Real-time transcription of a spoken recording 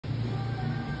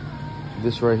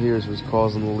This right here is what's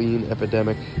causing the lean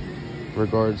epidemic in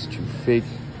regards to fake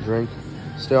drink.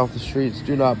 Stay off the streets.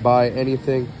 Do not buy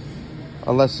anything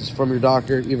unless it's from your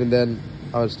doctor. Even then,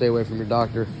 I would stay away from your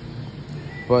doctor.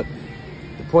 But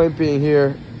the point being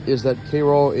here is that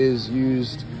K-Roll is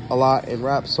used a lot in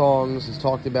rap songs. It's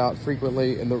talked about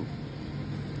frequently. And the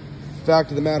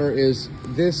fact of the matter is,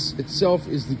 this itself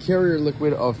is the carrier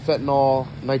liquid of fentanyl,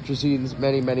 nitrazines,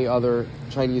 many other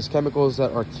Chinese chemicals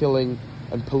that are killing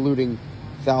and polluting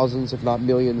thousands, if not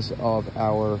millions, of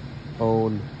our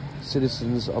own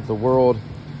citizens of the world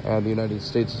and the United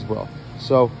States as well.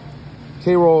 So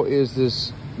K-Roll is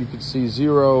this, you can see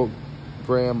 0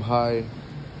 gram high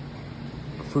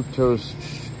fructose,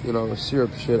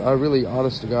 syrup shit. I really,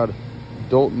 honest to God,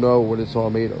 don't know what it's all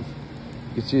made of.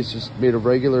 You can see it's just made of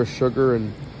regular sugar,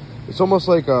 and it's almost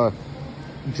like a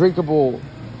drinkable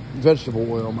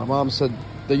vegetable oil. My mom said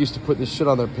they used to put this shit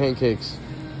on their pancakes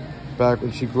back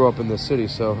when she grew up in the city.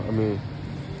 So, I mean,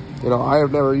 I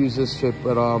have never used this shit,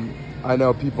 but I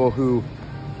know people who,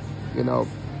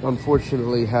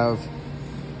 unfortunately have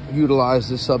utilized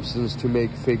this substance to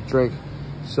make fake drink.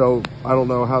 So, I don't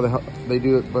know how the hell they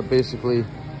do it, but basically,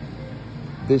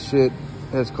 this shit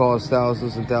has caused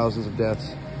thousands and thousands of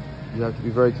deaths. You have to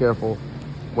be very careful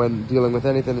when dealing with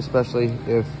anything, especially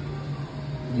if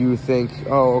you think,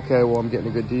 oh, okay, well, I'm getting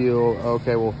a good deal.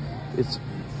 Okay, well, it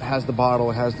has the bottle,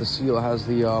 it has the seal, it has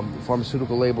the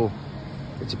pharmaceutical label.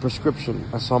 It's a prescription.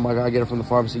 I saw my guy get it from the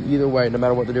pharmacy. Either way, no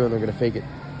matter what they're doing, they're going to fake it.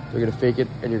 They're going to fake it,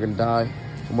 and you're going to die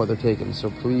from what they're taking. So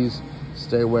please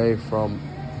stay away from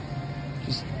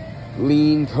just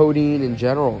lean codeine in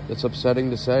general. It's upsetting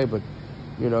to say, but,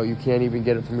 you can't even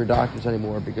get it from your doctors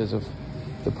anymore because of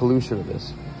the pollution of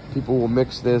this. People will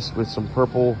mix this with some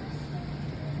purple,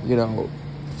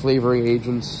 flavoring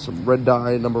agents, some red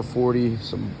dye number 40,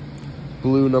 some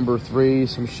blue number 3,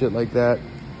 some shit like that.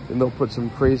 And they'll put some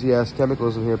crazy ass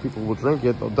chemicals in here. People will drink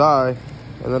it, they'll die,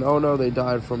 and then, oh no, they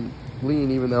died from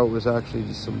lean, even though it was actually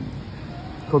just some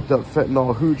cooked up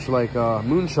fentanyl hooch like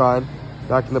moonshine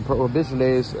back in the Prohibition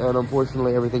days. And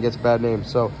unfortunately, everything gets a bad name.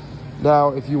 So now,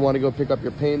 if you want to go pick up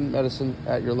your pain medicine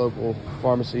at your local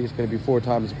pharmacy, it's going to be 4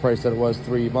 times the price that it was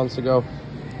 3 months ago.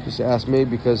 Just ask me,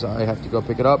 because I have to go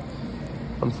pick it up.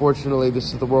 Unfortunately,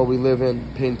 this is the world we live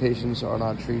in. Pain patients are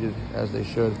not treated as they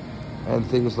should. And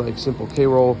things like simple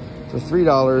K-Roll for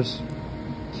 $3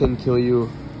 can kill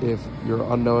you if you're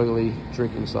unknowingly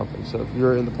drinking something. So if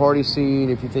you're in the party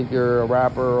scene, if you think you're a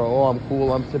rapper, or, oh, I'm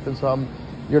cool, I'm sipping something,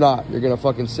 you're not. You're going to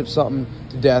fucking sip something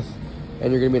to death,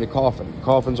 and you're going to be in a coffin.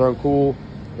 Coffins aren't cool.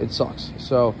 It sucks.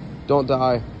 So don't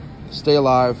die. Stay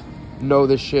alive. Know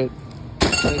this shit.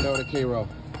 Say no to K-Roll.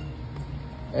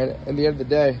 And at the end of the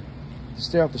day,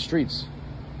 stay off the streets.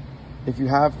 If you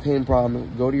have a pain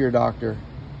problem, go to your doctor.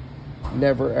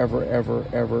 Never,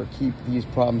 ever keep these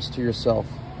problems to yourself.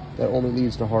 That only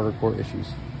leads to harder core issues.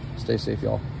 Stay safe,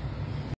 y'all.